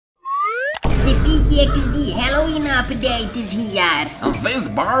PKXD Halloween update is here. And this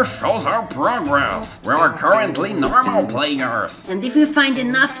bar shows our progress. We are currently normal players. And if we find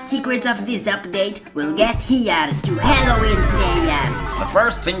enough secrets of this update, we'll get here to Halloween players. The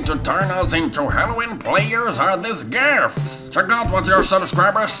first thing to turn us into Halloween players are these gifts. Check out what your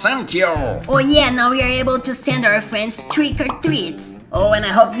subscribers sent you. Oh yeah, now we are able to send our friends trick or treats. Oh, and I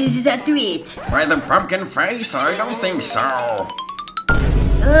hope this is a treat. By the pumpkin face? I don't think so.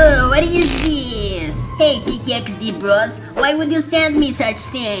 Oh, what is this? Hey PKXD bros, why would you send me such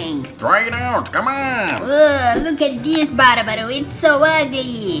thing? Try it out, come on! Oh, look at this, Barbaro, it's so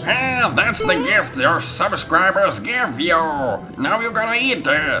ugly! Ah, that's the gift your subscribers give you! Now you gotta eat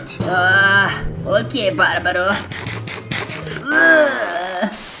it! Okay, Barbaro.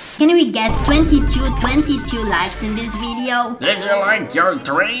 Can we get 22 likes in this video? Did you like your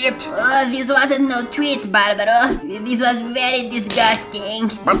treat? This wasn't no treat, Barbaro. This was very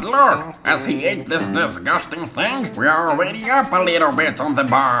disgusting. But look, as he ate this disgusting thing, we are already up a little bit on the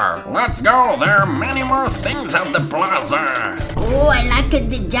bar. Let's go, there are many more things at the plaza. Oh, I like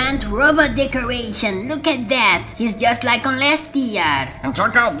the giant robot decoration. Look at that. He's just like on last year. And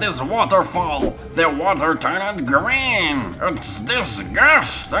check out this waterfall. The water turned green. It's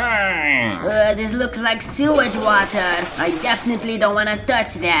disgusting. This looks like sewage water. I definitely don't want to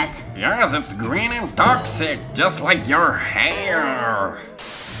touch that. Yes, it's green and toxic, just like your hair.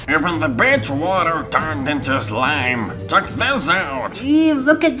 Even the beach water turned into slime. Check this out. Ew,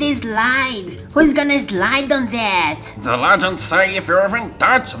 look at this slide. Who's gonna slide on that? The legends say if you even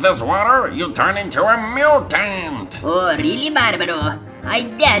touch this water, you turn into a mutant. Oh, really, Barbaro? I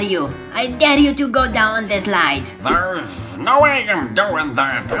dare you. I dare you to go down the slide. There's no way I'm doing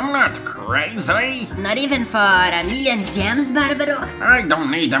that. I'm not crazy. Not even for a million gems, Barbaro? I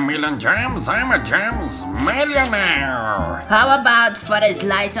don't need a million gems. I'm a gems millionaire. How about for a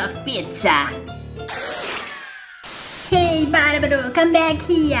slice of pizza? Hey, Barbaro, come back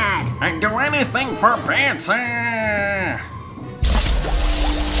here. I'd do anything for pizza.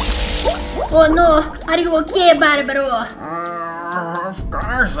 Oh no, are you okay, Barbaro? Of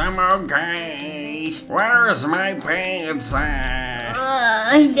course I'm okay. Where's my pizza?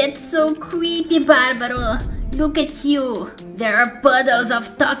 That's so creepy, Barbaro. Look at you. There are puddles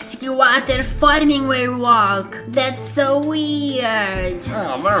of toxic water forming where you walk. That's so weird.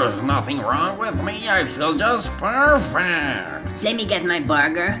 Oh, there's nothing wrong with me. I feel just perfect. Let me get my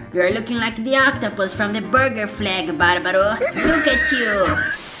burger. You're looking like the octopus from the burger flag, Barbaro. Look at you.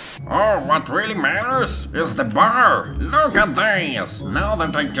 Oh, what really matters is the bar. Look at this. Now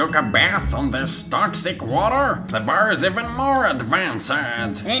that I took a bath on this toxic water, the bar is even more advanced.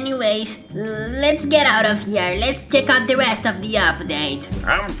 Anyways, let's get out of here. Let's check out the rest of the update.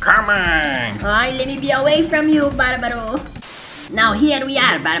 I'm coming. Let me be away from you, Barbaro. Now here we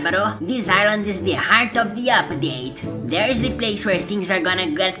are, Barbaro. This island is the heart of the update. There's the place where things are gonna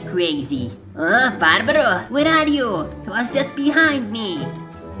get crazy. Barbaro, where are you? He was just behind me.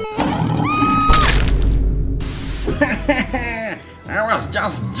 I was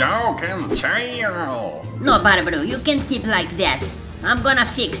just joking, chill. No, Barbaro, you can't keep like that. I'm gonna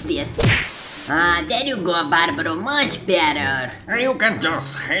fix this. There you go, Barbaro, much better. You can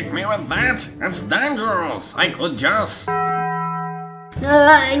just hit me with that. It's dangerous. I could just...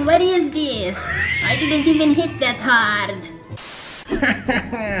 What is this? I didn't even hit that hard.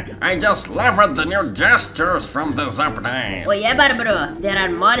 I just levered the new gestures from this update. Oh yeah, Barbaro, there are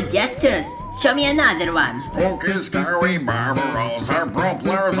more gestures. Show me another one. Spooky, scary Barbaros, our pro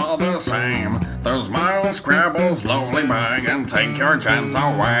players all the same. Those miles scrabble slowly by and take your chance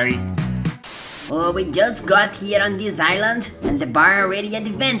away. Oh, we just got here on this island and the bar already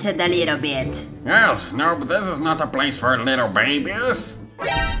advanced a little bit. Yes, no, but this is not a place for little babies.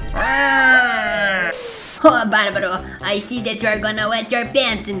 Ah! Oh, Barbaro, I see that you are gonna wet your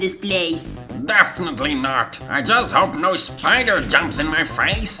pants in this place. Definitely not. I just hope no spider jumps in my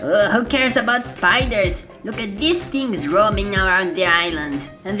face. Who cares about spiders? Look at these things roaming around the island.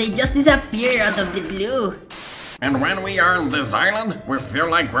 And they just disappear out of the blue. And when we are on this island, we feel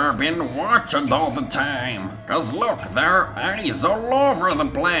like we're being watched all the time. Cause look, there are eyes all over the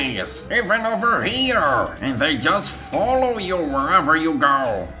place. Even over here. And they just follow you wherever you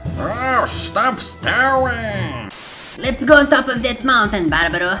go. Oh, stop staring! Let's go on top of that mountain,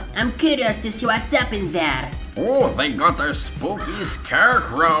 Barbaro. I'm curious to see what's up in there. Oh, they got a spooky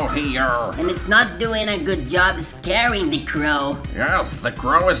scarecrow here. And it's not doing a good job scaring the crow. Yes, the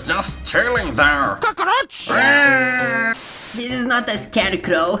crow is just chilling there. Cockroach! Ah! This is not a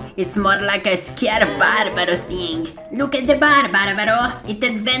scarecrow, it's more like a scare Barbaro thing. Look at the bar, Barbaro. It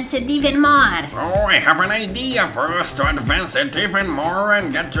advanced even more. Oh, I have an idea for us to advance it even more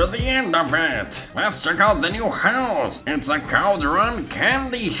and get to the end of it. Let's check out the new house. It's a Cauldron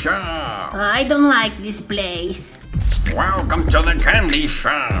candy shop. I don't like this place. Welcome to the candy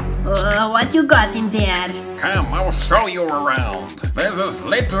shop. What you got in there? Come, I'll show you around. This is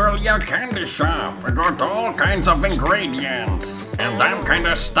literally a candy shop. I got all kinds of ingredients. And I'm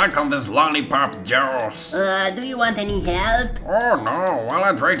kinda stuck on this lollipop juice. Do you want any help? Oh no, while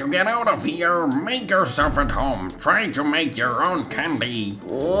I try to get out of here, make yourself at home. Try to make your own candy.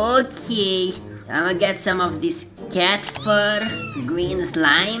 Okay. I'm gonna get some of this cat fur, green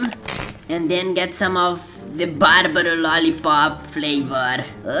slime, and then get some of the Barbaro lollipop flavor.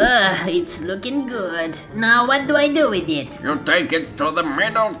 It's looking good. Now what do I do with it? You take it to the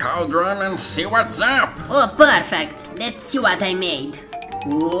middle cauldron and see what's up. Oh, perfect. Let's see what I made.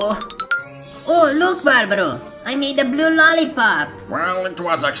 Oh, look, Barbaro. I made a blue lollipop. Well, it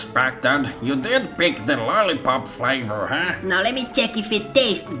was expected. You did pick the lollipop flavor, huh? Now let me check if it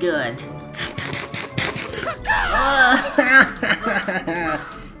tastes good.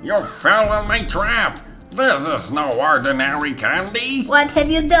 You fell in my trap. This is no ordinary candy. What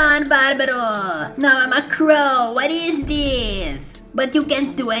have you done, Barbaro? Now I'm a crow. What is this? But you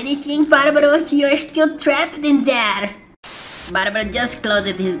can't do anything, Barbaro. You're still trapped in there. Barbaro just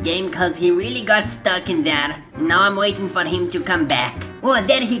closed his game because he really got stuck in there. Now I'm waiting for him to come back. Oh,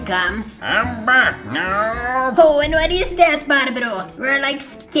 there he comes. I'm back now. Oh, and what is that, Barbaro? We're like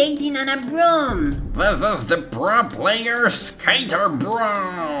skating on a broom. This is the pro player skater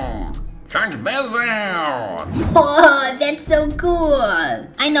broom. Check this out! Oh, that's so cool!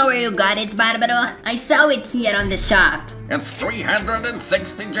 I know where you got it, Barbaro. I saw it here on the shop. It's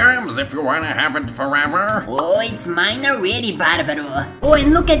 360 gems if you wanna have it forever. Oh, it's mine already, Barbaro. Oh,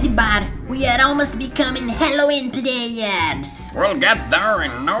 and look at the bar. We are almost becoming Halloween players. We'll get there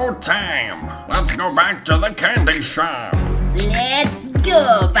in no time. Let's go back to the candy shop. Let's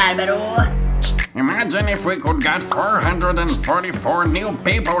go, Barbaro. Imagine if we could get 444 new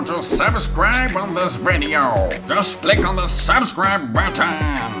people to subscribe on this video. Just click on the subscribe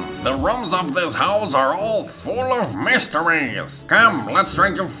button. The rooms of this house are all full of mysteries. Come, let's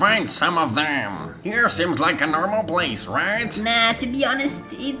try to find some of them. Here seems like a normal place, right? Nah, to be honest,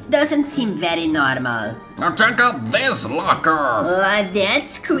 it doesn't seem very normal. Now check out this locker. Oh,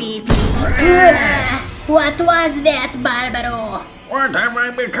 that's creepy. What was that, Barbaro? What have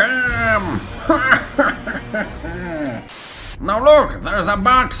I become? Now look, there's a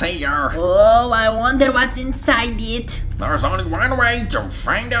box here. Oh, I wonder what's inside it. There's only one way to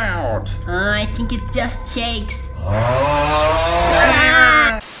find out. I think it just shakes.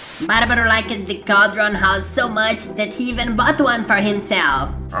 Barbaro liked the Cauldron house so much that he even bought one for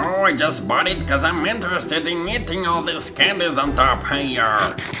himself. Oh, I just bought it because I'm interested in eating all these candies on top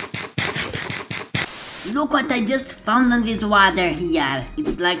here. Look what I just found on this water here.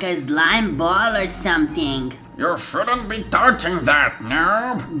 It's like a slime ball or something. You shouldn't be touching that,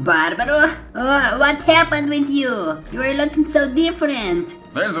 noob. Barbaro? What happened with you? You are looking so different.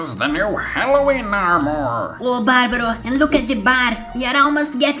 This is the new Halloween armor. Oh, Barbaro, and look at the bar. We are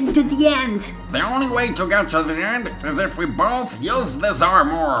almost getting to the end. The only way to get to the end is if we both use this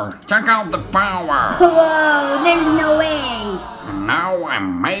armor. Check out the power. Whoa, there's no way. And now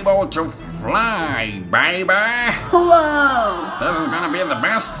I'm able to fly, baby. Whoa. This is gonna be the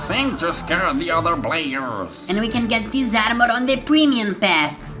best thing to scare the other players. And we can get this armor on the premium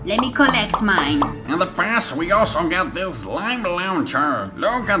pass. Let me collect mine. In the pass, we also get this slime launcher.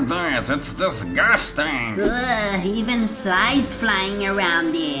 Look at this, it's disgusting. Even flies flying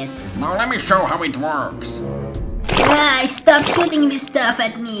around it. Now let me show how it works. Stop shooting this stuff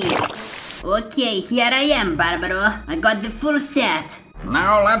at me. Okay, here I am, Barbaro. I got the full set.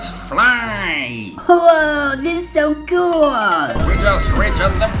 Now let's fly. Whoa, this is so cool. We just reached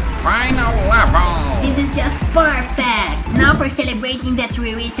the final level. This is just perfect. Now for celebrating that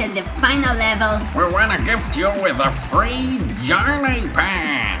we reached the final level, we wanna gift you with a free journey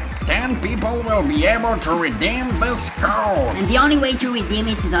pack. 10 people will be able to redeem this code. And the only way to redeem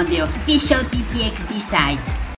it is on the official PTXD site.